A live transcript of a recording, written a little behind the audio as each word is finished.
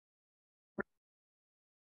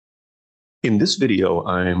In this video,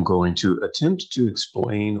 I am going to attempt to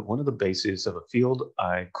explain one of the bases of a field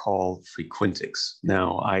I call frequentics.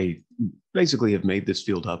 Now, I basically have made this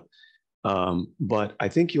field up, but I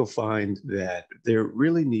think you'll find that there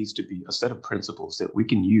really needs to be a set of principles that we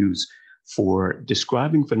can use for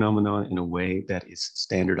describing phenomena in a way that is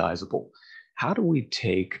standardizable. How do we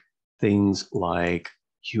take things like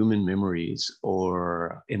human memories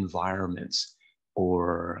or environments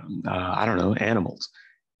or, I don't know, animals?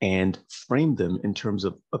 And frame them in terms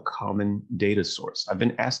of a common data source? I've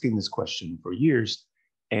been asking this question for years,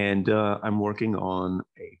 and I'm working on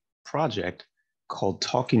a project called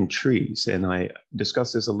Talking Trees. And I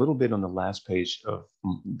discussed this a little bit on the last page of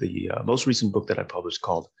the most recent book that I published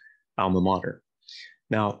called Alma Mater.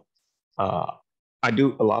 Now, uh, I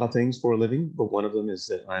do a lot of things for a living, but one of them is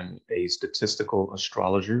that I'm a statistical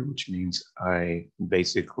astrologer, which means I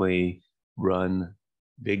basically run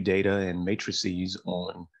big data and matrices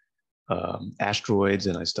on asteroids,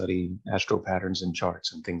 and I study astro patterns and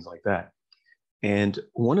charts and things like that. And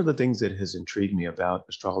one of the things that has intrigued me about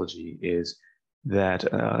astrology is that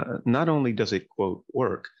not only does it, quote,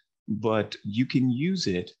 work, but you can use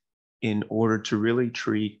it in order to really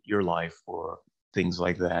treat your life or things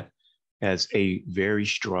like that as a very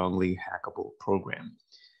strongly hackable program.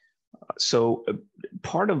 So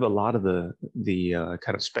part of a lot of the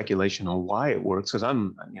kind of speculation on why it works, because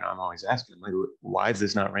I'm always asking, like, why is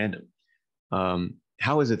this not random?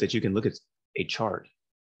 How is it that you can look at a chart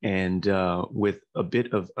and with a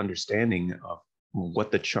bit of understanding of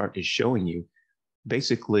what the chart is showing you,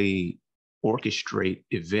 basically orchestrate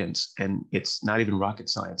events? And it's not even rocket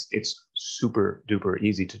science. It's super duper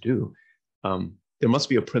easy to do. There must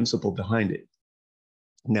be a principle behind it.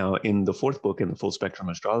 Now, in the fourth book in the Full Spectrum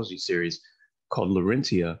Astrology series called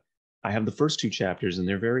Laurentia, I have the first two chapters, and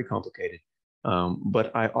they're very complicated.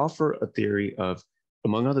 But I offer a theory of,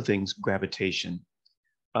 among other things, gravitation.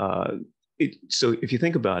 Uh, so if you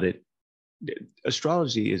think about it,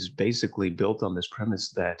 astrology is basically built on this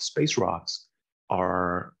premise that space rocks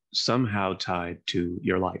are somehow tied to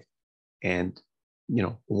your life. And,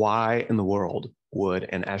 why in the world would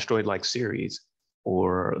an asteroid-like series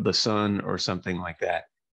or the sun or something like that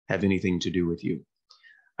have anything to do with you?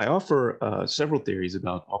 I offer several theories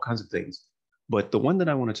about all kinds of things, but the one that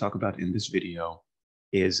I want to talk about in this video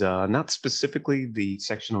is not specifically the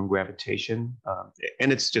section on gravitation,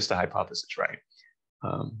 and it's just a hypothesis, right?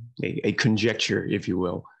 A conjecture, if you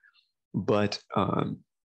will. But I'll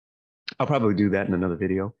probably do that in another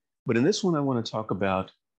video. But in this one, I want to talk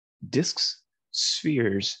about disks,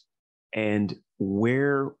 spheres, and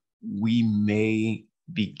where we may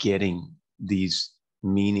be getting these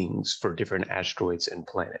meanings for different asteroids and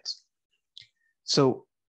planets. So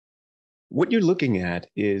what you're looking at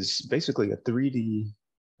is basically a 3D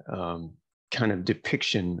kind of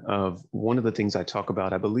depiction of one of the things I talk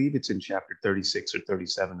about. I believe it's in chapter 36 or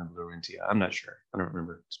 37 of Laurentia. I'm not sure. I don't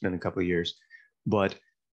remember. It's been a couple of years. But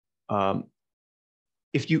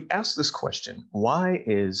if you ask this question, why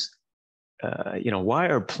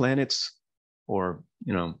are planets or,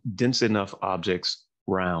 dense enough objects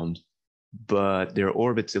round, but their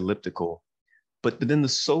orbit's elliptical? But then the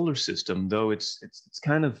solar system, though it's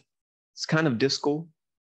kind of discal,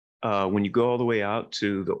 when you go all the way out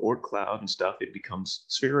to the Oort cloud and stuff, it becomes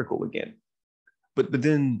spherical again. But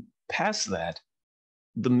then past that,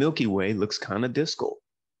 the Milky Way looks kind of discal.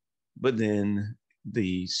 But then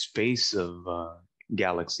the space of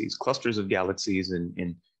galaxies, clusters of galaxies,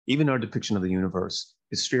 and even our depiction of the universe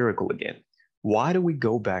is spherical again. Why do we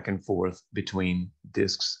go back and forth between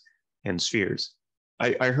disks and spheres?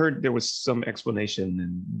 I heard there was some explanation,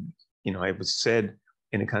 and it was said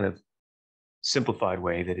in a kind of simplified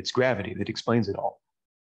way that it's gravity that explains it all.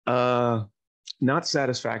 Not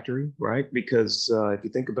satisfactory, right? Because if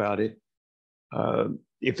you think about it,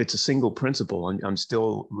 if it's a single principle, I'm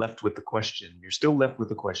still left with the question. You're still left with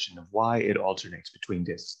the question of why it alternates between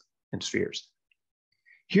disks and spheres.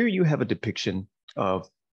 Here you have a depiction of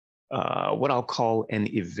what I'll call an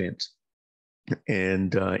event.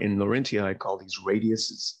 And in Laurentia, I call these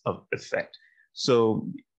radiuses of effect. So,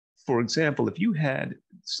 for example, if you had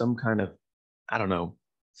some kind of, I don't know,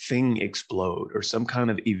 thing explode or some kind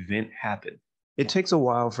of event happen, it takes a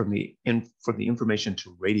while for the information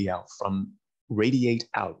to radiate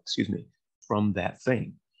out, from that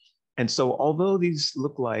thing. And so, although these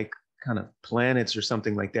look like kind of planets or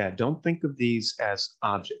something like that, don't think of these as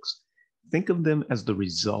objects. Think of them as the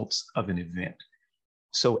results of an event.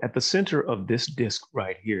 So at the center of this disk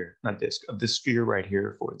right here, not disk, of this sphere right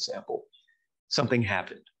here, for example, something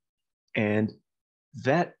happened. And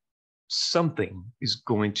that something is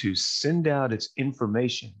going to send out its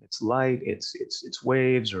information, its light, its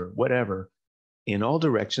waves or whatever in all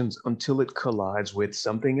directions until it collides with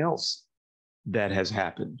something else that has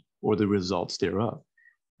happened or the results thereof.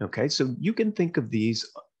 Okay, so you can think of these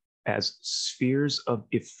as spheres of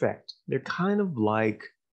effect. They're kind of like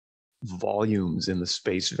volumes in the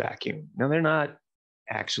space vacuum. Now, they're not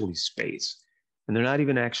actually space, and they're not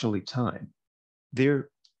even actually time. They're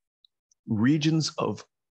regions of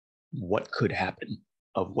what could happen,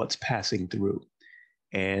 of what's passing through.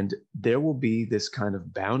 And there will be this kind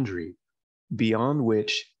of boundary beyond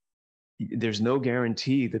which there's no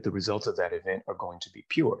guarantee that the results of that event are going to be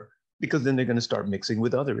pure, because then they're going to start mixing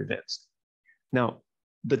with other events. Now,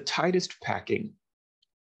 the tightest packing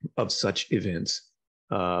of such events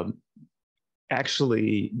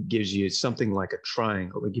actually gives you something like a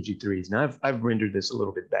triangle. It gives you threes. Now, I've rendered this a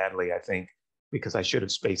little bit badly, I think, because I should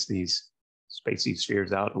have spaced these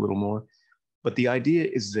spheres out a little more. But the idea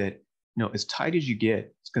is that, as tight as you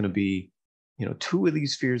get, it's going to be, two of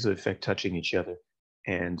these spheres of effect touching each other,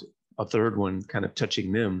 and a third one kind of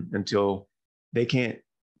touching them until they can't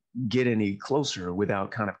get any closer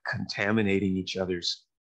without kind of contaminating each other's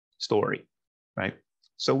story, right?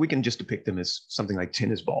 So we can just depict them as something like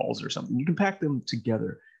tennis balls or something. You can pack them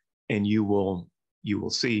together, and you will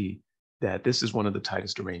see that this is one of the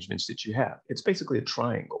tightest arrangements that you have. It's basically a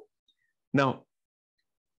triangle. Now,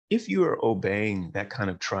 if you are obeying that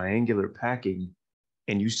kind of triangular packing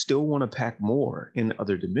and you still want to pack more in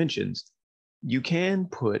other dimensions, you can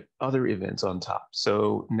put other events on top.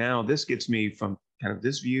 So now this gets me from kind of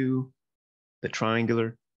this view, the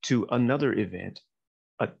triangular, to another event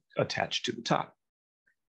attached to the top.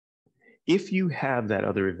 If you have that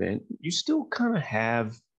other event, you still kind of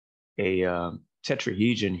have a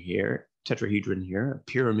tetrahedron here, a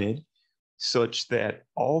pyramid, such that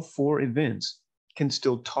all four events can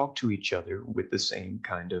still talk to each other with the same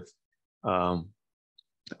kind of,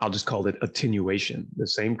 I'll just call it attenuation, the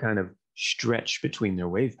same kind of stretch between their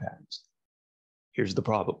wave patterns. Here's the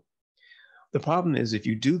problem. The problem is if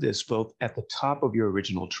you do this both at the top of your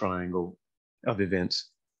original triangle of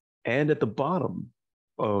events and at the bottom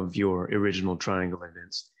of your original triangle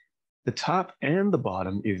events, the top and the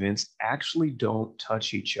bottom events actually don't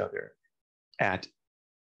touch each other at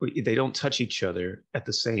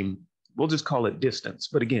the same, we'll just call it distance.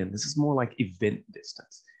 But again, this is more like event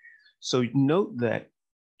distance. So note that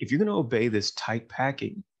if you're going to obey this tight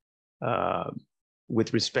packing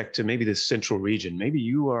with respect to maybe this central region, maybe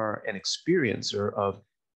you are an experiencer of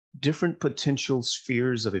different potential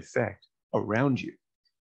spheres of effect around you.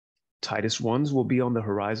 Tightest ones will be on the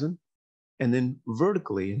horizon, and then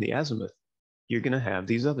vertically in the azimuth, you're going to have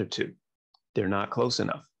these other two. They're not close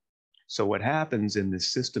enough. So what happens in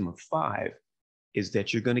this system of five is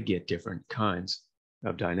that you're going to get different kinds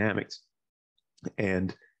of dynamics.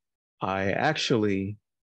 And I actually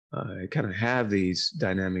kind of have these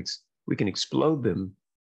dynamics. We can explode them.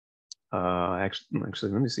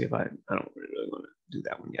 Actually, let me see if I don't really want to do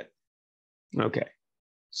that one yet. Okay.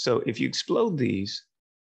 So if you explode these,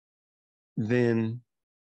 then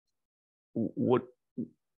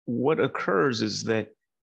what occurs is that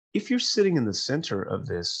if you're sitting in the center of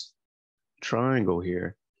this triangle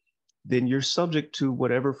here, then you're subject to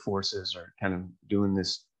whatever forces are kind of doing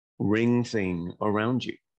this ring thing around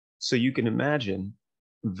you. So you can imagine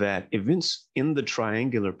that events in the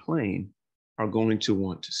triangular plane are going to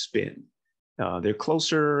want to spin. They're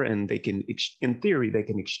closer, and they can, in theory, they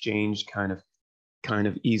can exchange kind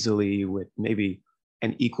of easily with maybe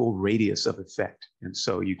an equal radius of effect. And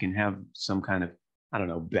so you can have some kind of,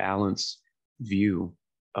 balanced view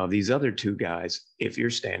of these other two guys if you're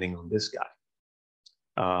standing on this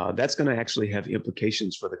guy. That's going to actually have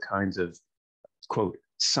implications for the kinds of, quote,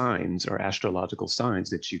 signs or astrological signs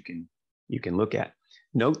that you can look at.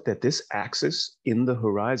 Note that this axis in the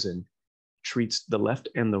horizon treats the left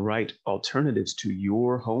and the right alternatives to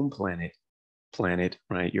your home planet,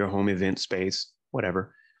 right? Your home event space,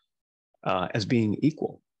 whatever, as being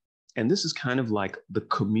equal. And this is kind of like the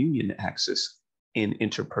communion axis in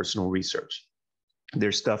interpersonal research.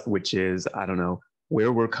 There's stuff which is,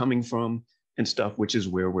 where we're coming from, and stuff which is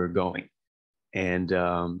where we're going. And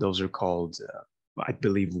those are called, I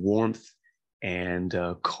believe, warmth and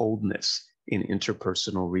coldness in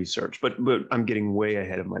interpersonal research. But I'm getting way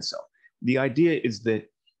ahead of myself. The idea is that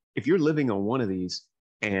if you're living on one of these,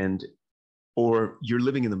 or you're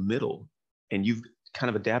living in the middle, and you've kind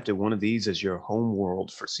of adapted one of these as your home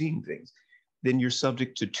world for seeing things, then you're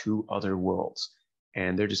subject to two other worlds,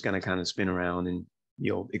 and they're just going to kind of spin around, and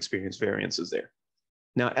you'll experience variances there.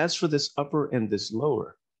 Now, as for this upper and this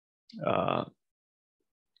lower,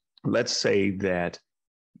 let's say that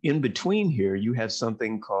in between here, you have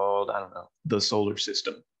something called, I don't know, the solar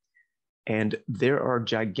system. And there are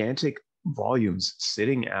gigantic volumes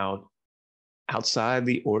sitting outside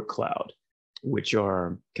the Oort cloud, which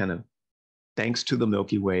are kind of, thanks to the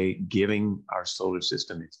Milky Way, giving our solar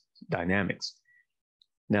system its dynamics.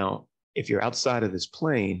 Now, if you're outside of this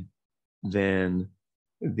plane, then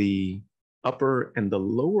the upper and the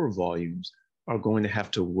lower volumes are going to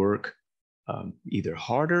have to work either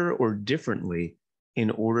harder or differently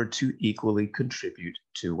in order to equally contribute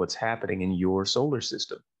to what's happening in your solar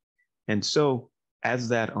system. And so as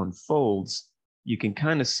that unfolds, you can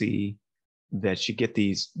kind of see that you get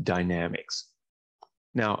these dynamics.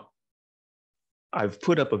 Now, I've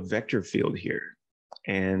put up a vector field here,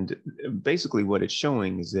 and basically what it's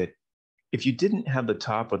showing is that if you didn't have the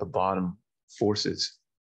top or the bottom forces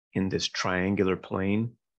in this triangular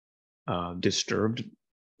plane disturbed,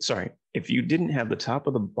 if you didn't have the top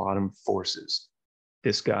or the bottom forces,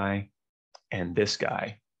 this guy and this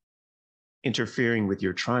guy, interfering with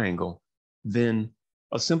your triangle, then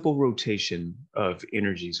a simple rotation of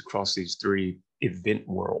energies across these three event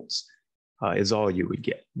worlds is all you would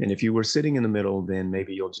get. And if you were sitting in the middle, then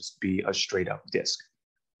maybe you'll just be a straight up disk.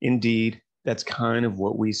 Indeed, that's kind of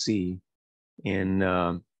what we see in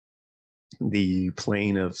the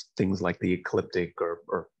plane of things like the ecliptic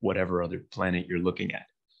or whatever other planet you're looking at.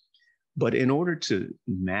 But in order to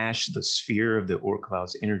mash the sphere of the Oort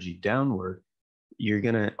cloud's energy downward, you're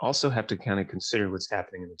going to also have to kind of consider what's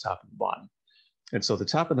happening in the top and the bottom. And so the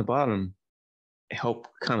top and the bottom help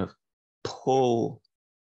kind of pull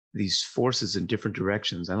these forces in different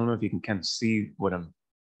directions. I don't know if you can kind of see what I'm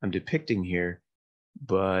depicting here,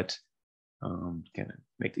 but kind of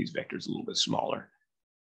make these vectors a little bit smaller.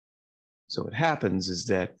 So what happens is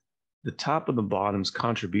that the top and the bottom's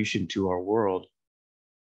contribution to our world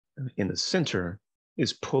in the center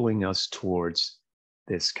is pulling us towards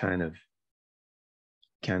this kind of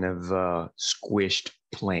squished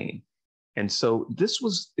plane. And so this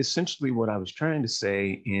was essentially what I was trying to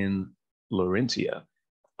say in Laurentia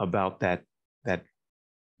about that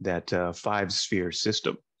 5-sphere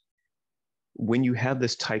system. When you have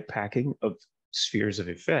this tight packing of spheres of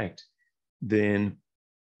effect, then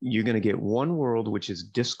you're going to get one world which is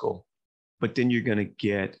discal, but then you're going to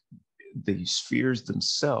get the spheres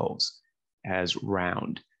themselves as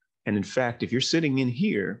round. And in fact, if you're sitting in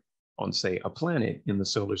here on, say, a planet in the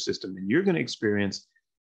solar system, then you're going to experience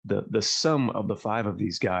the sum of the 5 of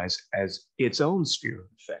these guys as its own sphere of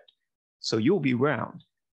effect. So you'll be round,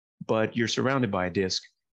 but you're surrounded by a disk,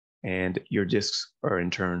 and your disks are in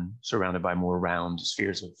turn surrounded by more round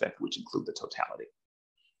spheres of effect, which include the totality.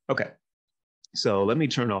 Okay, so let me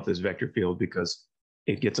turn off this vector field because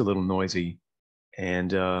it gets a little noisy,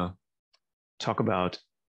 and talk about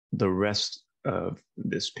the rest of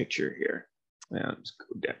this picture here. And let's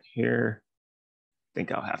go down here. I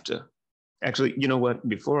think I'll have to, actually, you know what?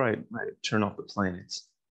 Before I turn off the planets,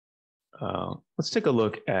 let's take a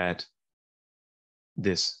look at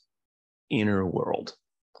this inner world,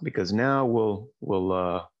 because now we'll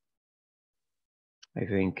I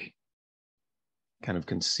think, kind of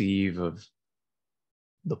conceive of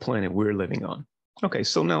the planet we're living on. Okay,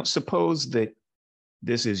 so now suppose that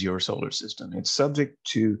this is your solar system. It's subject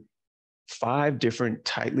to 5 different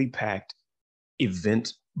tightly packed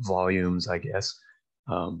event volumes, I guess,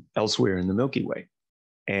 elsewhere in the Milky Way.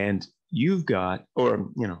 And you've got, or,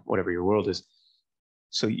 you know, whatever your world is.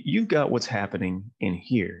 So you've got what's happening in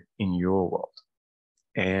here in your world.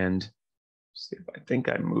 And see if I think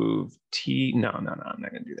I move T. No, I'm not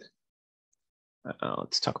going to do that.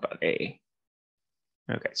 Let's talk about A.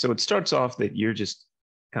 Okay, so it starts off that you're just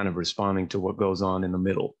kind of responding to what goes on in the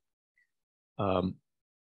middle.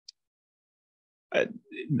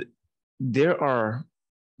 There are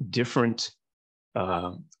different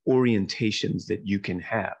orientations that you can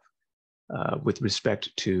have with respect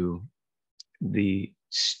to the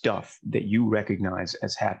stuff that you recognize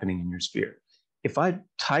as happening in your sphere. If I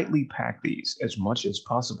tightly pack these as much as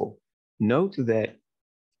possible, note that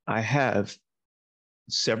I have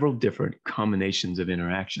several different combinations of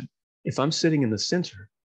interaction. If I'm sitting in the center,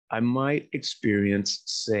 I might experience,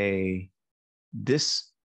 say,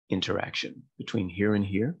 this interaction between here and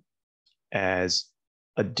here as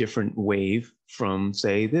a different wave from,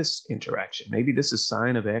 say, this interaction. Maybe this is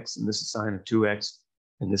sine of x, and this is sine of 2x,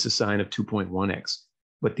 and this is sine of 2.1x.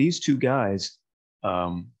 But these two guys,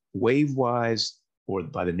 wave-wise, or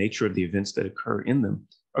by the nature of the events that occur in them,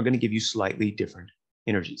 are going to give you slightly different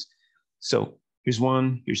energies. So here's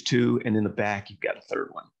 1, here's 2, and in the back, you've got a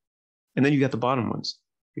 3rd one. And then you got the bottom ones.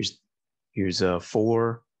 Here's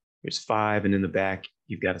 4, here's 5, and in the back,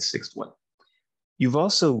 you've got a 6th one. You've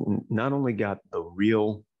also not only got the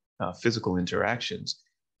real physical interactions,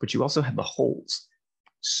 but you also have the holes.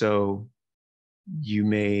 So you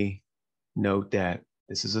may note that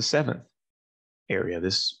this is a 7th area,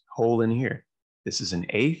 this hole in here. This is an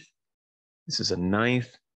 8th. This is a 9th.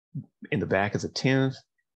 In the back is a 10th.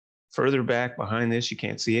 Further back behind this, you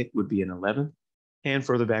can't see it, would be an 11th. And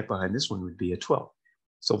further back behind this one would be a 12th.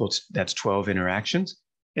 So that's 12 interactions.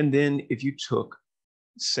 And then if you took,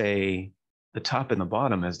 say, the top and the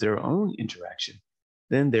bottom as their own interaction,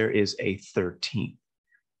 then there is a 13th.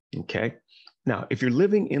 Okay. Now, if you're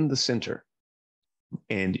living in the center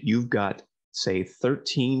and you've got, say,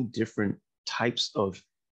 13 different types of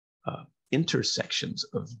intersections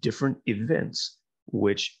of different events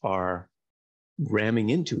which are ramming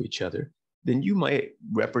into each other, then you might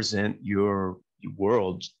represent your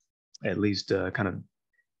world, at least kind of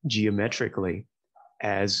geometrically,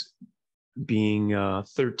 as being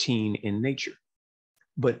 13 in nature.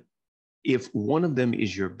 But if one of them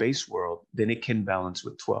is your base world, then it can balance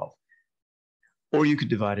with 12. Or you could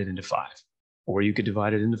divide it into 5, or you could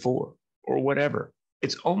divide it into 4, or whatever.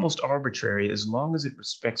 It's almost arbitrary as long as it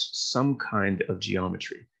respects some kind of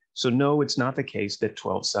geometry. So no, it's not the case that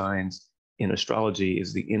 12 signs in astrology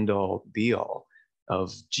is the end-all, be-all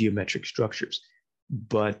of geometric structures.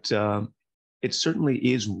 But it certainly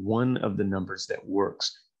is one of the numbers that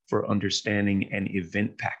works for understanding an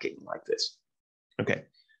event packing like this. Okay,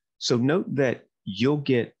 so note that you'll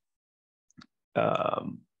get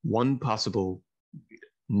one possible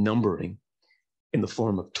numbering in the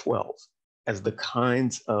form of 12 as the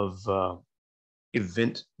kinds of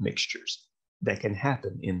event mixtures that can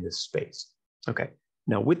happen in this space. Okay,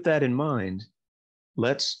 now with that in mind,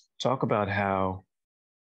 let's talk about how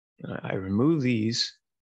I remove these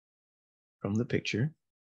from the picture,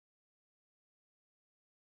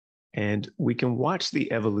 and we can watch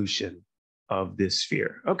the evolution of this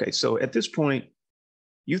sphere. Okay, so at this point,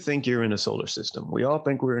 you think you're in a solar system. We all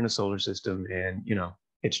think we're in a solar system, and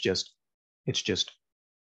it's just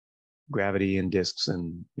gravity and disks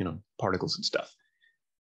and particles and stuff.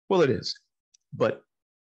 Well, it is, but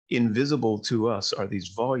invisible to us are these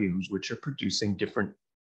volumes which are producing different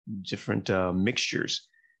mixtures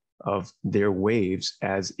of their waves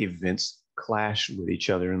as events clash with each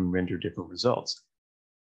other and render different results.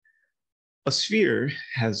 A sphere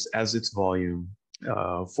has as its volume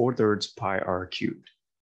 4/3 pi r cubed.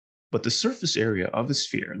 But the surface area of a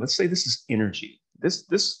sphere, let's say this is energy. This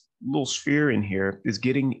little sphere in here is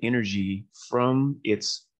getting energy from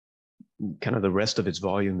its kind of the rest of its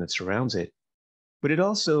volume that surrounds it, but it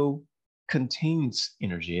also contains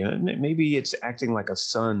energy. Maybe it's acting like a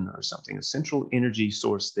sun or something, a central energy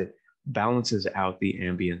source that balances out the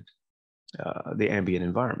ambient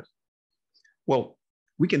environment. Well,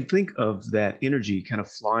 we can think of that energy kind of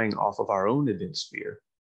flying off of our own event sphere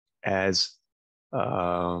as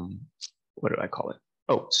what do I call it?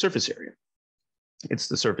 Oh, surface area. It's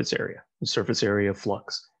the surface area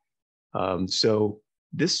flux. So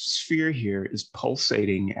this sphere here is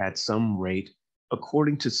pulsating at some rate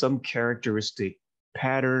according to some characteristic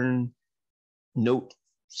pattern, note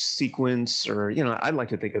sequence, or, I like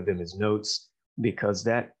to think of them as notes because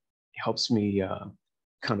that helps me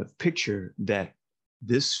kind of picture that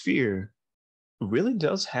this sphere really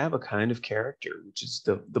does have a kind of character, which is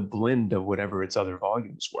the blend of whatever its other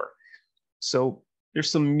volumes were. So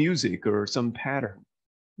there's some music or some pattern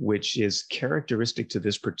which is characteristic to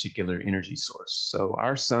this particular energy source. So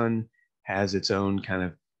our sun has its own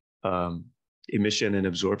kind of emission and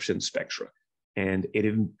absorption spectra, and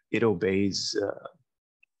it obeys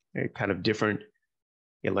a kind of different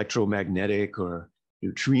electromagnetic or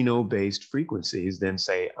neutrino-based frequencies than,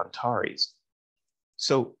 say, Antares.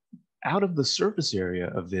 So out of the surface area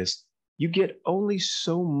of this, you get only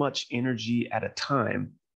so much energy at a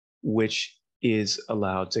time, which is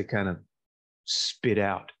allowed to kind of spit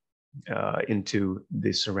out into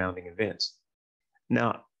the surrounding events.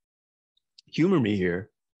 Now, humor me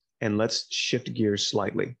here, and let's shift gears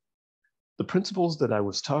slightly. The principles that I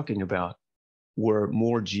was talking about were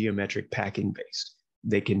more geometric packing based.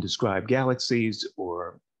 They can describe galaxies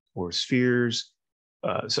or spheres,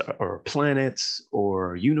 or planets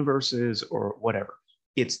or universes or whatever.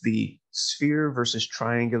 It's the sphere versus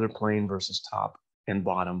triangular plane versus top and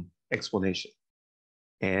bottom explanation.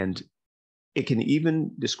 And it can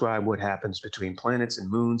even describe what happens between planets and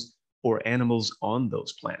moons or animals on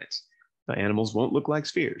those planets. The animals won't look like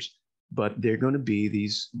spheres, but they're going to be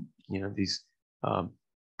these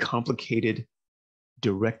complicated,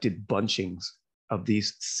 directed bunchings of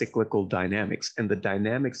these cyclical dynamics. And the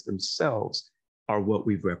dynamics themselves are what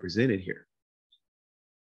we've represented here.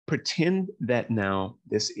 Pretend that now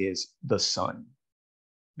this is the sun,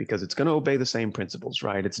 because it's going to obey the same principles,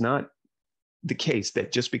 right? It's not the case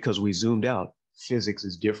that just because we zoomed out, physics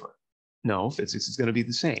is different. No, physics is going to be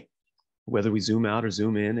the same, whether we zoom out or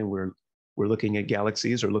zoom in and we're looking at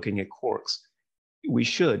galaxies or looking at quarks. We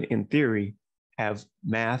should, in theory, have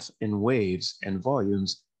math and waves and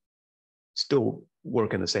volumes still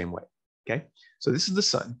work in the same way, okay? So this is the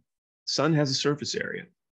sun. Sun has a surface area.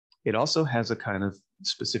 It also has a kind of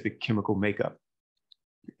specific chemical makeup.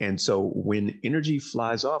 And so when energy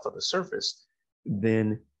flies off of the surface,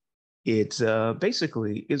 then it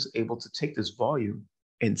basically is able to take this volume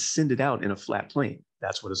and send it out in a flat plane.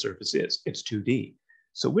 That's what a surface is. It's 2D.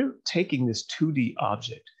 So we're taking this 2D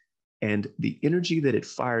object, and the energy that it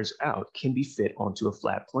fires out can be fit onto a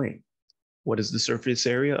flat plane. What is the surface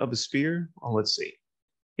area of a sphere? Well, let's see.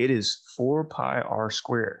 It is 4 pi r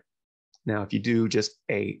squared. Now, if you do just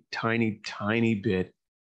a tiny, tiny bit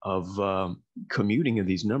of commuting of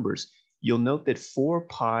these numbers, you'll note that 4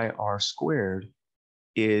 pi r squared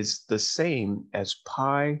is the same as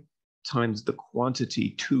pi times the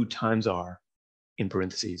quantity 2 times r, in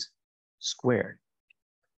parentheses, squared.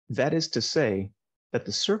 That is to say that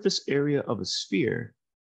the surface area of a sphere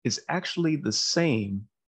is actually the same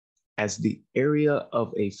as the area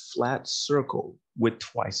of a flat circle with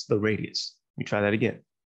twice the radius. Let me try that again.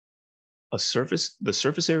 The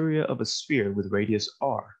surface area of a sphere with radius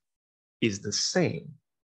r is the same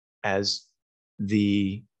as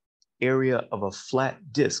the area of a flat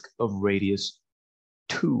disk of radius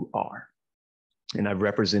 2r. And I've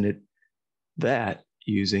represented that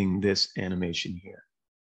using this animation here.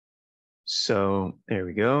 So there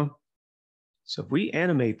we go. So if we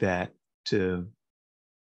animate that to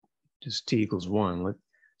just t equals 1.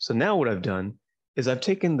 So now what I've done is I've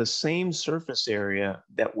taken the same surface area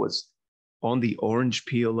that was on the orange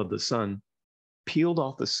peel of the sun, peeled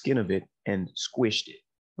off the skin of it, and squished it.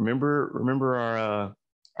 Remember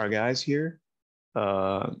our guys here,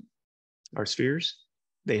 our spheres?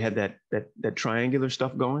 They had that triangular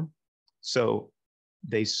stuff going. So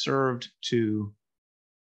they served to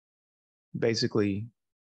basically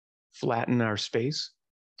flatten our space.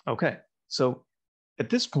 Okay, so at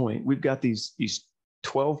this point, we've got these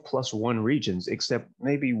 12 plus 1 regions, except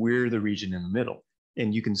maybe we're the region in the middle.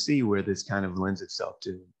 And you can see where this kind of lends itself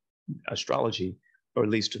to astrology, or at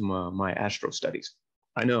least to my astro studies.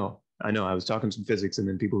 I know, I was talking some physics, and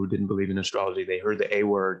then people who didn't believe in astrology, they heard the A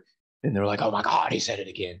word, and they're like, oh my God, he said it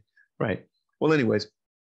again, right? Well, anyways,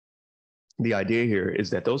 the idea here is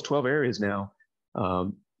that those 12 areas now,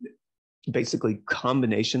 basically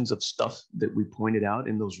combinations of stuff that we pointed out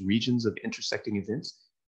in those regions of intersecting events,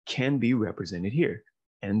 can be represented here,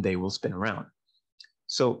 and they will spin around.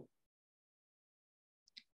 So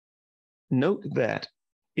note that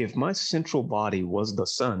if my central body was the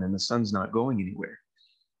sun and the sun's not going anywhere,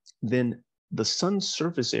 then the sun's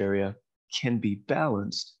surface area can be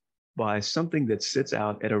balanced by something that sits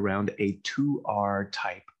out at around a 2r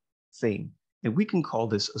type thing. And we can call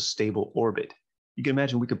this a stable orbit. You can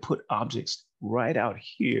imagine we could put objects right out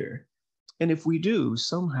here. And if we do,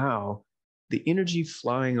 somehow the energy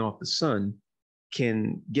flying off the sun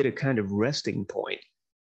can get a kind of resting point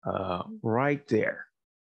right there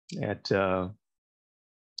at the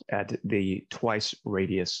twice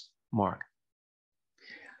radius mark.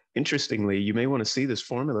 Interestingly, you may want to see this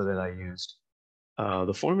formula that I used.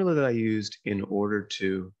 The formula that I used in order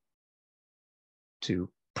to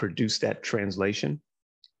produce that translation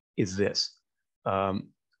is this.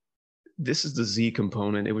 This is the Z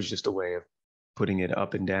component. It was just a way of putting it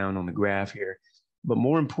up and down on the graph here. But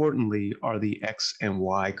more importantly are the X and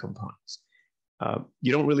Y components.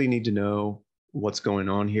 You don't really need to know what's going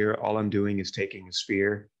on here. All I'm doing is taking a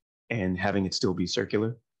sphere and having it still be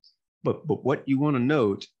circular. But what you want to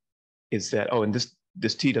note is that, oh, and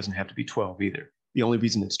this T doesn't have to be 12 either. The only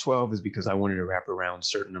reason it's 12 is because I wanted to wrap around a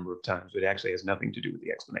certain number of times. It actually has nothing to do with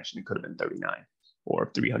the explanation. It could have been 39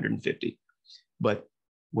 or 350. But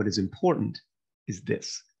what is important is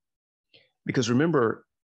this. Because remember,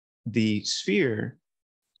 the sphere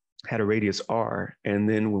had a radius r, and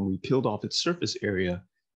then when we peeled off its surface area,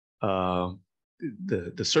 the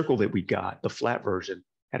circle that we got, the flat version,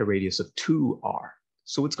 had a radius of 2r.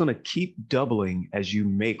 So it's going to keep doubling as you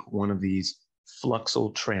make one of these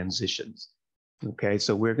fluxal transitions. Okay,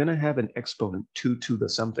 so we're going to have an exponent 2 to the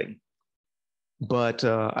something. But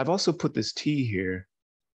I've also put this t here,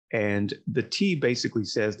 and the t basically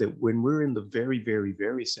says that when we're in the very, very,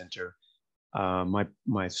 very center,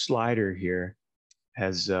 my slider here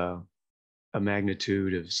has a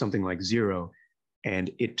magnitude of something like 0, and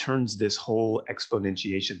it turns this whole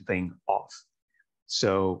exponentiation thing off.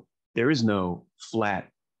 So there is no flat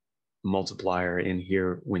multiplier in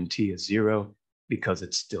here when t is 0. because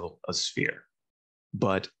it's still a sphere.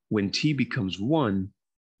 But when t becomes 1,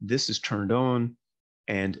 this is turned on,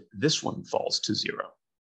 and this one falls to 0.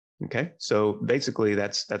 Okay, so basically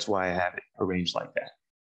that's why I have it arranged like that.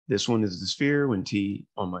 This one is the sphere when t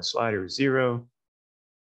on my slider is 0.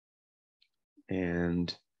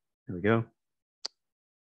 And there we go.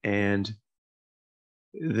 And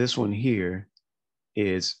this one here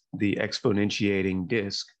is the exponentiating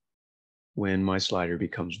disk when my slider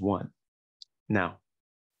becomes 1. Now,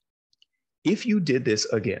 if you did this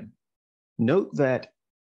again, note that,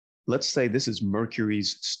 let's say this is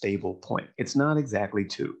Mercury's stable point. It's not exactly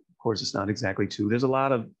 2. Of course, it's not exactly 2. There's a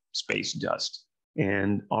lot of space dust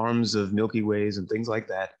and arms of Milky Ways and things like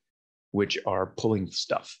that, which are pulling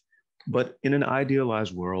stuff. But in an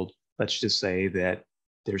idealized world, let's just say that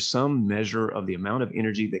there's some measure of the amount of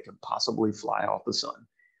energy that can possibly fly off the sun.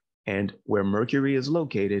 And where Mercury is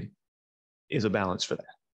located is a balance for that.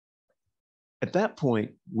 At that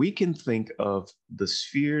point, we can think of the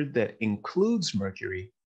sphere that includes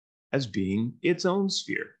Mercury as being its own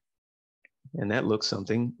sphere. And that looks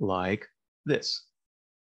something like this.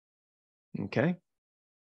 Okay?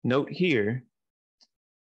 Note here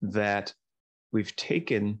that we've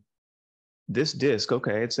taken this disk.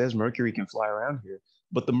 Okay, it says Mercury can fly around here,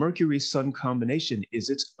 but the Mercury-Sun combination is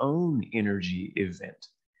its own energy event.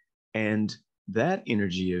 And that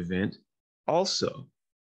energy event also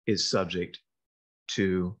is subject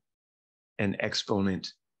to an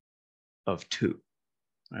exponent of 2,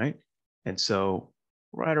 right? And so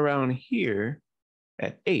right around here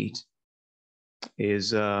at 8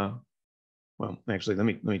 is, well, actually,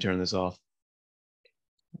 let me turn this off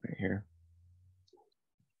right here,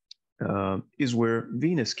 is where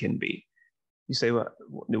Venus can be. You say, well,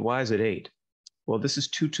 why is it 8? Well, this is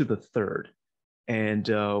 2 to the 3rd. And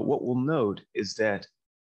what we'll note is that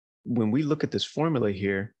when we look at this formula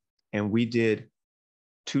here, and we did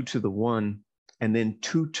 2 to the 1, and then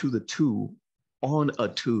 2 to the 2 on a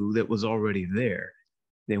 2 that was already there,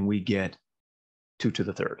 then we get 2 to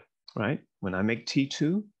the 3rd, right? When I make T2,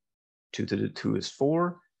 2 to the 2 is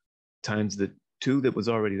 4, times the 2 that was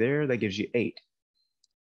already there, that gives you 8.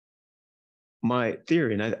 My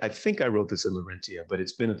theory, and I think I wrote this in Laurentia, but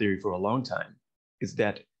it's been a theory for a long time, is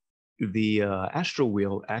that the astral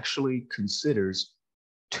wheel actually considers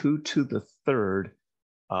 2 to the 3rd,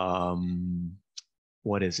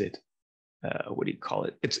 what is it? What do you call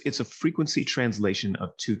it? It's a frequency translation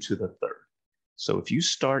of 2 to the 3rd. So if you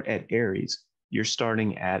start at Aries, you're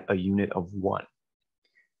starting at a unit of 1.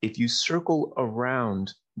 If you circle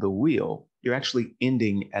around the wheel, you're actually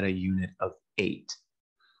ending at a unit of 8.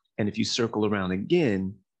 And if you circle around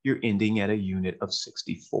again, you're ending at a unit of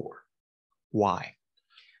 64. Why?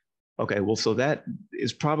 Okay, well, so that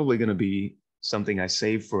is probably going to be something I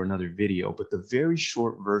save for another video, but the very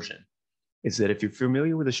short version is that if you're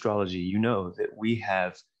familiar with astrology, you know that we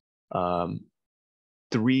have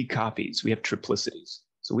 3 copies. We have triplicities.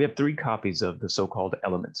 So we have 3 copies of the so-called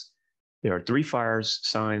elements. There are 3 fire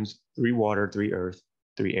signs, 3 water, 3 earth,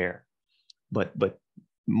 3 air. But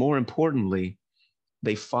more importantly,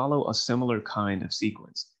 they follow a similar kind of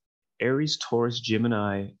sequence. Aries, Taurus,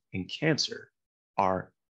 Gemini, and Cancer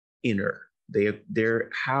are inner. They're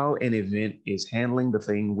how an event is handling the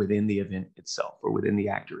thing within the event itself or within the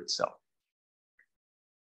actor itself.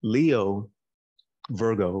 Leo,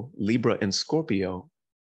 Virgo, Libra, and Scorpio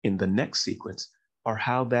in the next sequence are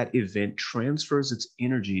how that event transfers its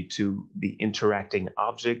energy to the interacting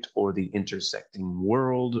object or the intersecting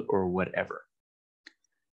world or whatever.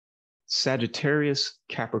 Sagittarius,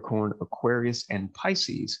 Capricorn, Aquarius, and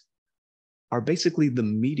Pisces are basically the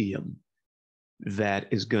medium that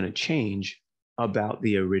is going to change about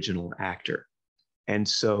the original actor. And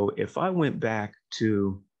so if I went back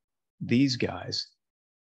to these guys,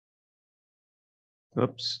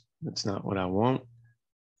 oops, that's not what I want.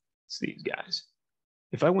 It's these guys.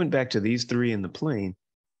 If I went back to these 3 in the plane,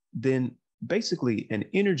 then basically an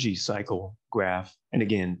energy cycle graph, and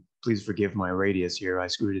again, please forgive my radius here, I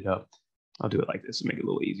screwed it up. I'll do it like this to make it a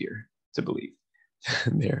little easier to believe.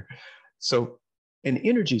 There. So an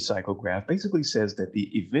energy cycle graph basically says that the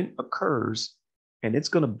event occurs and it's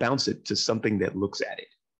going to bounce it to something that looks at it,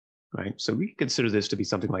 right? So we consider this to be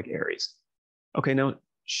something like Aries. Okay, now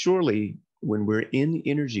surely when we're in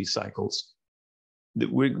energy cycles,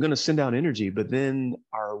 we're going to send out energy, but then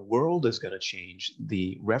our world is going to change.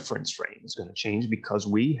 The reference frame is going to change because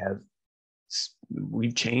we've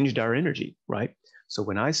changed our energy, right? So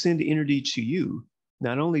when I send energy to you,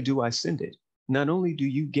 not only do I send it, not only do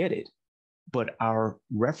you get it, but our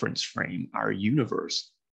reference frame, our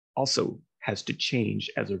universe, also has to change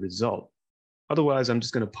as a result. Otherwise, I'm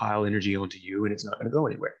just going to pile energy onto you and it's not going to go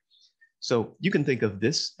anywhere. So you can think of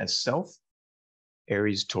this as self,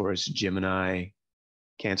 Aries, Taurus, Gemini,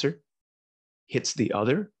 Cancer, hits the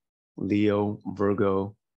other, Leo,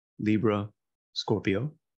 Virgo, Libra,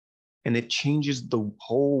 Scorpio, and it changes the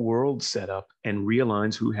whole world setup and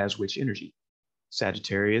realigns who has which energy.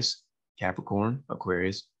 Sagittarius, Capricorn,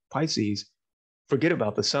 Aquarius, Pisces, forget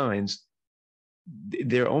about the signs.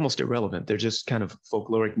 They're almost irrelevant. They're just kind of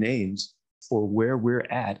folkloric names for where we're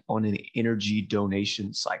at on an energy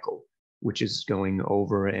donation cycle, which is going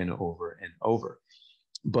over and over and over.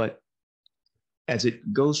 But as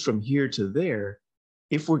it goes from here to there,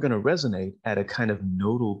 if we're going to resonate at a kind of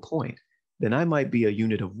nodal point, then I might be a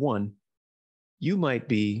unit of 1, you might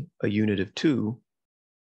be a unit of 2,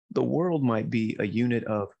 the world might be a unit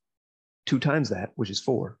of 2 times that, which is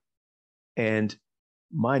 4, and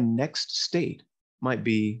my next state might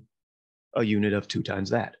be a unit of 2 times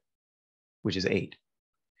that, which is 8.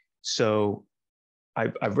 So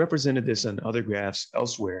I've represented this on other graphs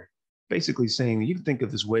elsewhere, basically saying you can think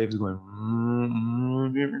of this wave as going,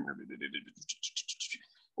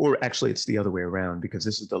 or actually it's the other way around, because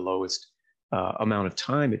this is the lowest amount of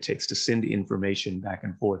time it takes to send information back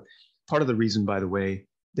and forth. Part of the reason, by the way,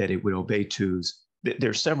 that it would obey 2s, there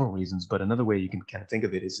are several reasons, but another way you can kind of think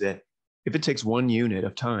of it is that if it takes 1 unit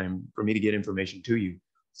of time for me to get information to you,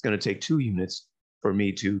 it's going to take 2 units for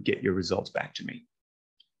me to get your results back to me.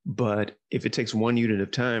 But if it takes 1 unit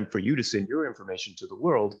of time for you to send your information to the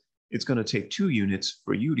world, it's going to take 2 units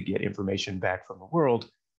for you to get information back from the world.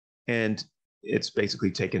 And it's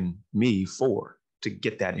basically taken me 4 to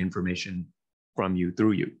get that information from you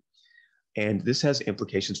through you. And this has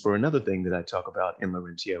implications for another thing that I talk about in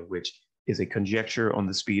Laurentia, which is a conjecture on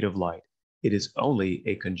the speed of light. It is only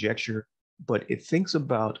a conjecture, but it thinks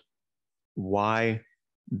about why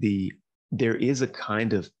there is a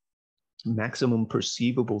kind of maximum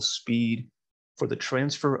perceivable speed for the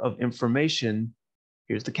transfer of information.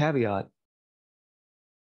 Here's the caveat: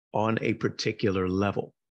 on a particular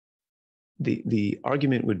level. The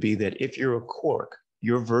argument would be that if you're a quark,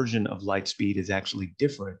 your version of light speed is actually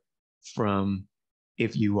different from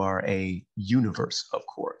if you are a universe of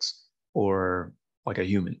quarks or like a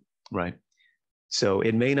human, right? So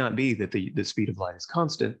it may not be that the speed of light is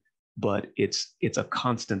constant, but it's a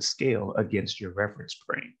constant scale against your reference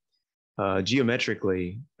frame.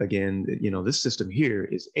 Geometrically, again, this system here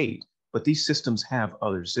is 8, but these systems have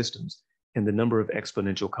other systems, and the number of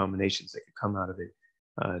exponential combinations that could come out of it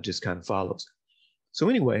just kind of follows. So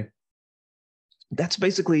anyway, that's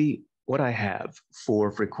basically what I have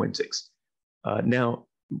for Frequentics. Now,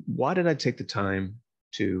 why did I take the time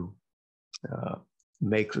to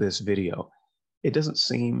make this video? It doesn't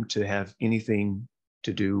seem to have anything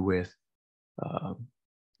to do with,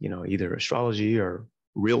 either astrology or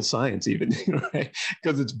real science even, right?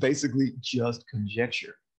 Because it's basically just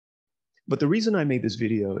conjecture. But the reason I made this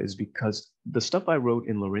video is because the stuff I wrote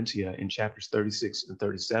in Laurentia in chapters 36 and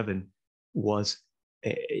 37 was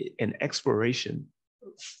an exploration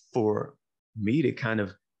for me to kind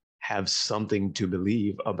of have something to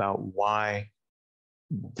believe about why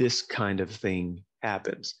this kind of thing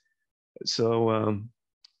happens. So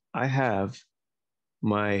I have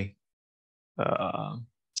my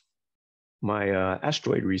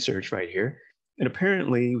asteroid research right here. And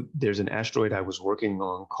apparently there's an asteroid I was working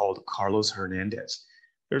on called Carlos Hernandez.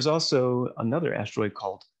 There's also another asteroid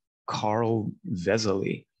called Carl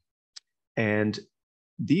Vesely. And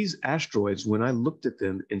these asteroids, when I looked at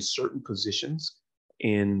them in certain positions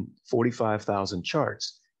in 45,000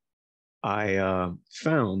 charts, I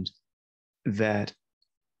found that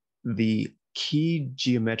the key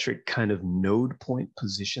geometric kind of node point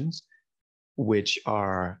positions, which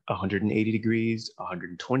are 180 degrees,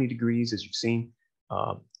 120 degrees, as you've seen,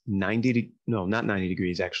 90, no, not 90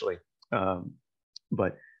 degrees actually,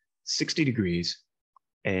 but 60 degrees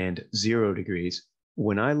and 0 degrees.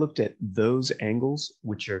 When I looked at those angles,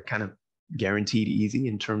 which are kind of guaranteed easy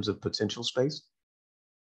in terms of potential space,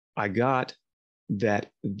 I got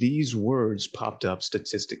that these words popped up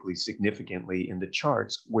statistically significantly in the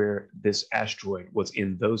charts where this asteroid was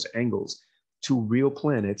in those angles to real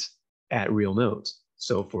planets at real nodes.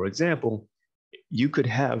 So for example, you could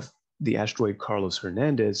have the asteroid Carlos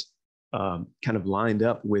Hernandez kind of lined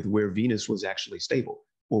up with where Venus was actually stable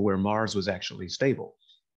or where Mars was actually stable.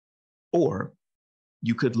 Or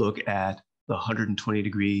you could look at the 120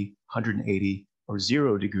 degree, 180 or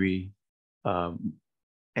 0 degree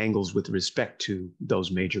angles with respect to those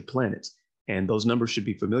major planets. And those numbers should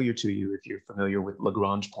be familiar to you if you're familiar with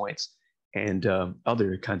Lagrange points and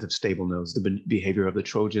other kinds of stable nodes, the behavior of the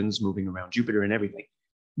Trojans moving around Jupiter and everything.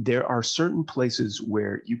 There are certain places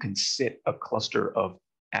where you can sit a cluster of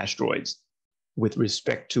asteroids with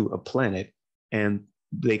respect to a planet, and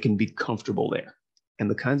they can be comfortable there. And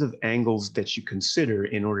the kinds of angles that you consider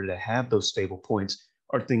in order to have those stable points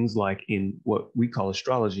are things like in what we call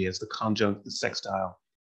astrology as the conjunct, the sextile,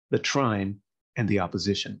 the trine, and the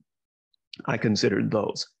opposition. I considered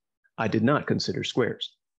those. I did not consider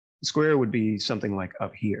squares. The square would be something like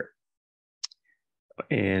up here.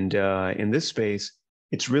 And in this space,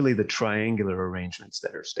 it's really the triangular arrangements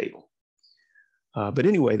that are stable. But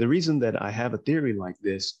anyway, the reason that I have a theory like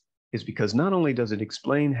this is because not only does it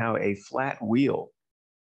explain how a flat wheel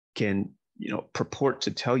can, purport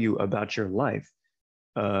to tell you about your life.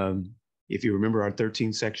 If you remember our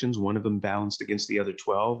 13 sections, one of them balanced against the other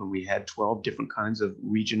 12, and we had 12 different kinds of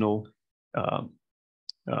regional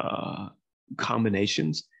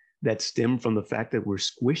combinations that stem from the fact that we're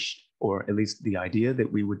squished, or at least the idea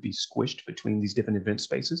that we would be squished between these different event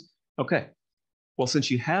spaces. Okay, well,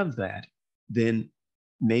 since you have that, then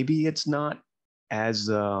maybe it's not as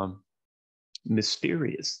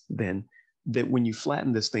mysterious then that when you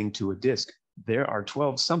flatten this thing to a disk, there are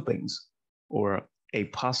 12 somethings, or a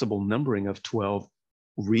possible numbering of 12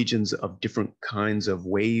 regions of different kinds of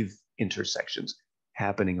wave intersections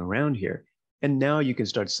happening around here. And now you can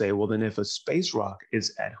start to say, well, then if a space rock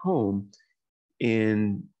is at home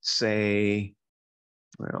in, say,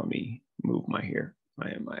 well, let me move my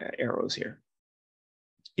arrows here.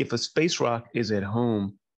 If a space rock is at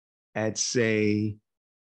home at, say,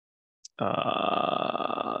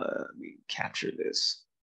 let me capture this.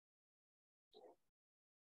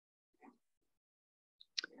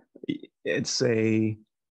 It's say,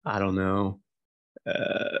 I don't know,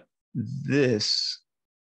 this,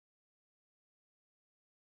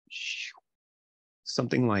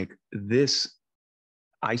 something like this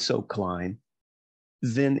isocline,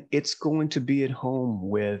 then it's going to be at home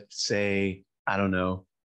with, say, I don't know,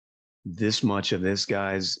 this much of this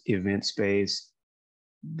guy's event space,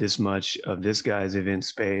 this much of this guy's event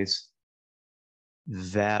space,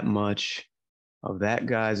 that much of that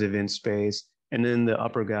guy's event space. And then the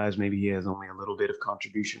upper guys, maybe he has only a little bit of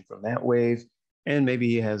contribution from that wave. And maybe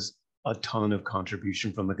he has a ton of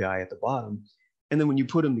contribution from the guy at the bottom. And then when you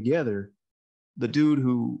put them together, the dude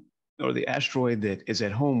who, or the asteroid that is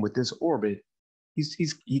at home with this orbit,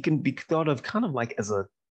 he can be thought of kind of like as a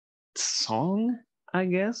song, I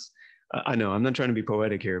guess. I know I'm not trying to be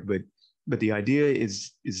poetic here, but the idea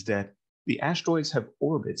is that the asteroids have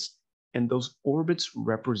orbits, and those orbits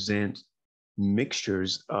represent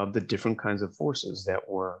mixtures of the different kinds of forces that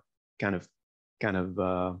were kind of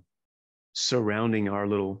surrounding our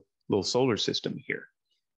little solar system here.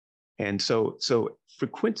 And so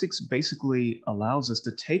Frequentics basically allows us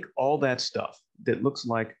to take all that stuff that looks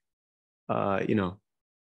like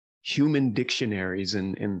human dictionaries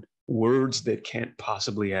and words that can't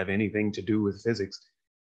possibly have anything to do with physics,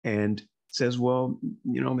 and says, well,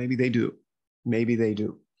 maybe they do. Maybe they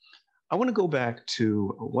do. I want to go back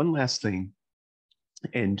to one last thing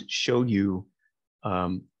and show you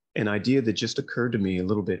an idea that just occurred to me a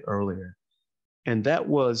little bit earlier. And that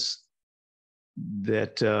was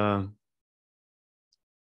that,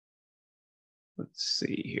 let's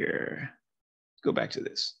see here, go back to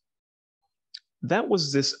this. That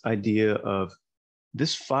was this idea of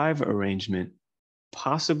this 5 arrangement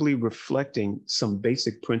possibly reflecting some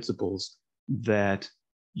basic principles that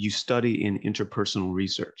you study in interpersonal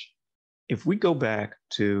research. If we go back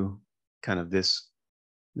to kind of this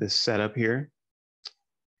setup here,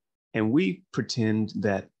 and we pretend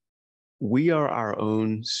that we are our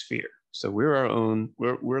own sphere. So we're our own,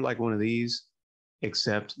 we're like one of these,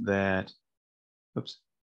 except that, oops,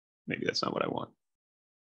 maybe that's not what I want.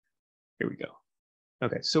 Here we go.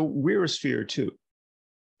 Okay, so we're a sphere too.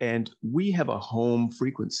 And we have a home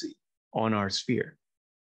frequency on our sphere.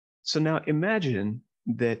 So now imagine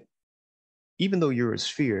that even though you're a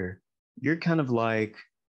sphere, you're kind of like,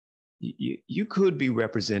 you could be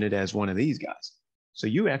represented as one of these guys. So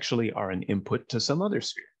you actually are an input to some other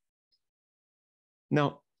sphere.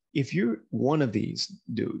 Now, if you're one of these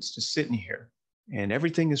dudes just sitting here and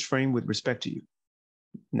everything is framed with respect to you,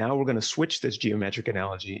 now we're going to switch this geometric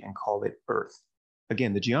analogy and call it Earth.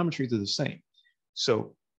 Again, the geometries are the same.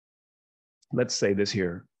 So let's say this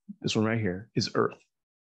one right here is Earth.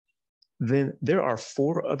 Then there are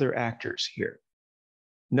 4 other actors here.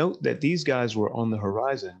 Note that these guys were on the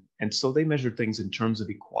horizon, and so they measured things in terms of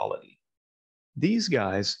equality. These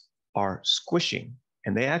guys are squishing,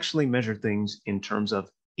 and they actually measure things in terms of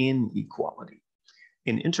inequality.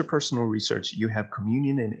 In interpersonal research, you have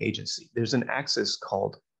communion and agency. There's an axis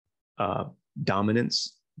called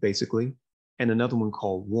dominance, basically, and another one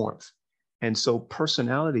called warmth. And so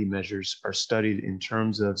personality measures are studied in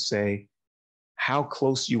terms of, say, how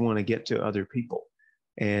close you want to get to other people.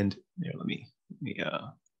 And there, let me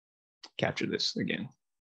capture this again.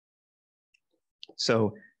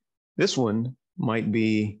 So this one might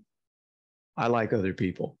be, I like other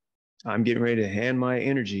people. I'm getting ready to hand my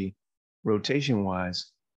energy rotation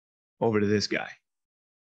wise over to this guy.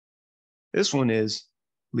 This one is,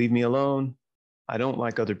 leave me alone. I don't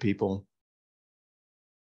like other people.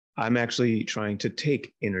 I'm actually trying to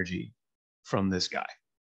take energy from this guy.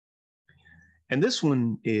 And this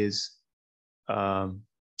one is,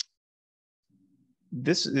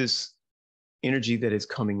 this is energy that is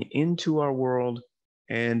coming into our world,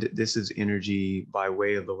 and this is energy by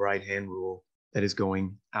way of the right-hand rule that is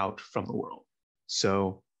going out from the world.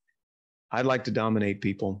 So I'd like to dominate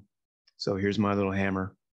people. So here's my little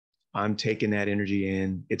hammer. I'm taking that energy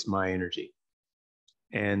in. It's my energy.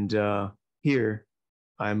 And here,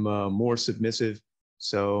 I'm more submissive,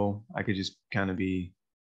 so I could just kind of be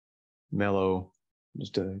mellow,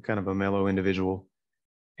 just a kind of a mellow individual.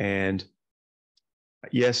 And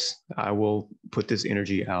yes, I will put this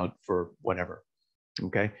energy out for whatever.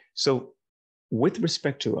 Okay. So with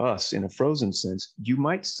respect to us in a frozen sense, you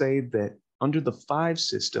might say that under the 5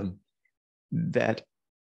 system, that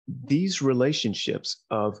these relationships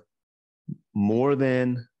of more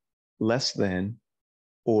than, less than,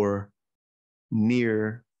 or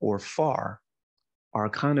near or far are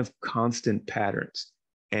kind of constant patterns.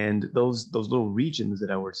 And those little regions that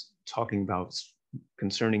I was talking about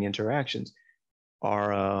concerning interactions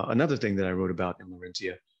are another thing that I wrote about in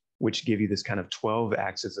Laurentia, which give you this kind of 12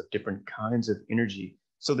 axes of different kinds of energy.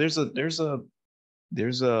 So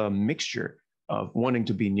there's a mixture of wanting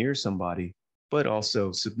to be near somebody, but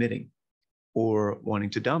also submitting, or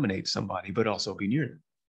wanting to dominate somebody, but also be near them.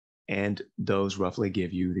 And those roughly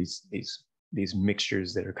give you these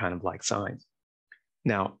mixtures that are kind of like signs.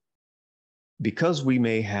 Now, because we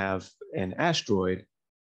may have an asteroid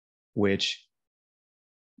which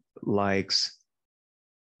likes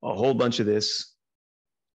a whole bunch of this,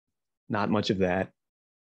 not much of that,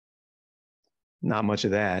 not much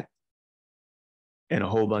of that, and a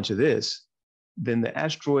whole bunch of this, then the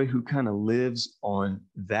asteroid who kind of lives on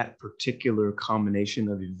that particular combination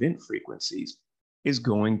of event frequencies is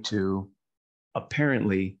going to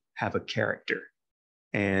apparently have a character.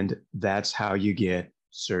 And that's how you get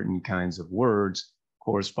certain kinds of words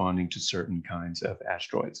corresponding to certain kinds of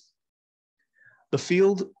asteroids. The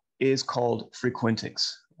field is called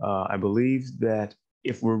Frequentics. I believe that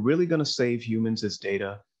if we're really going to save humans as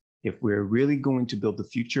data, if we're really going to build the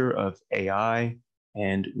future of AI,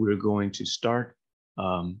 and we're going to start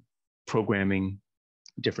programming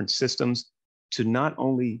different systems to not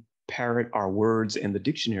only parrot our words and the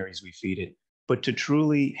dictionaries we feed it, but to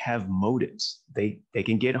truly have motives. They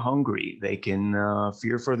can get hungry. They can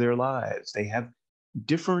fear for their lives. They have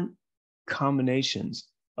different combinations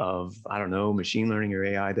of, I don't know, machine learning or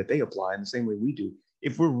AI that they apply in the same way we do.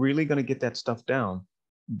 If we're really going to get that stuff down,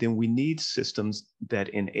 then we need systems that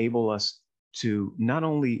enable us to not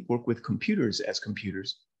only work with computers as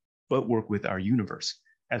computers, but work with our universe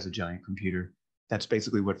as a giant computer. That's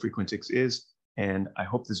basically what Frequentics is. And I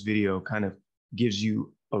hope this video kind of gives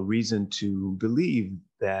you a reason to believe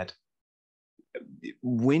that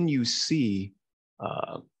when you see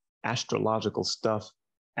astrological stuff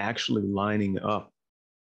actually lining up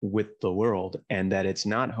with the world, and that it's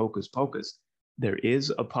not hocus pocus, there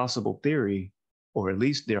is a possible theory, or at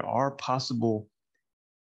least there are possible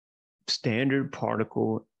standard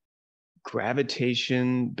particle,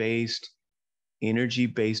 gravitation-based,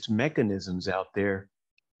 energy-based mechanisms out there,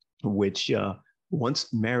 which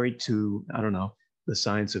once married to, I don't know, the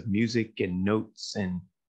science of music and notes and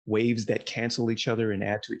waves that cancel each other and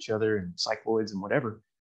add to each other and cycloids and whatever,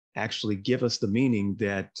 actually give us the meaning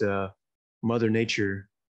that Mother Nature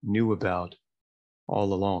knew about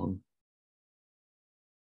all along.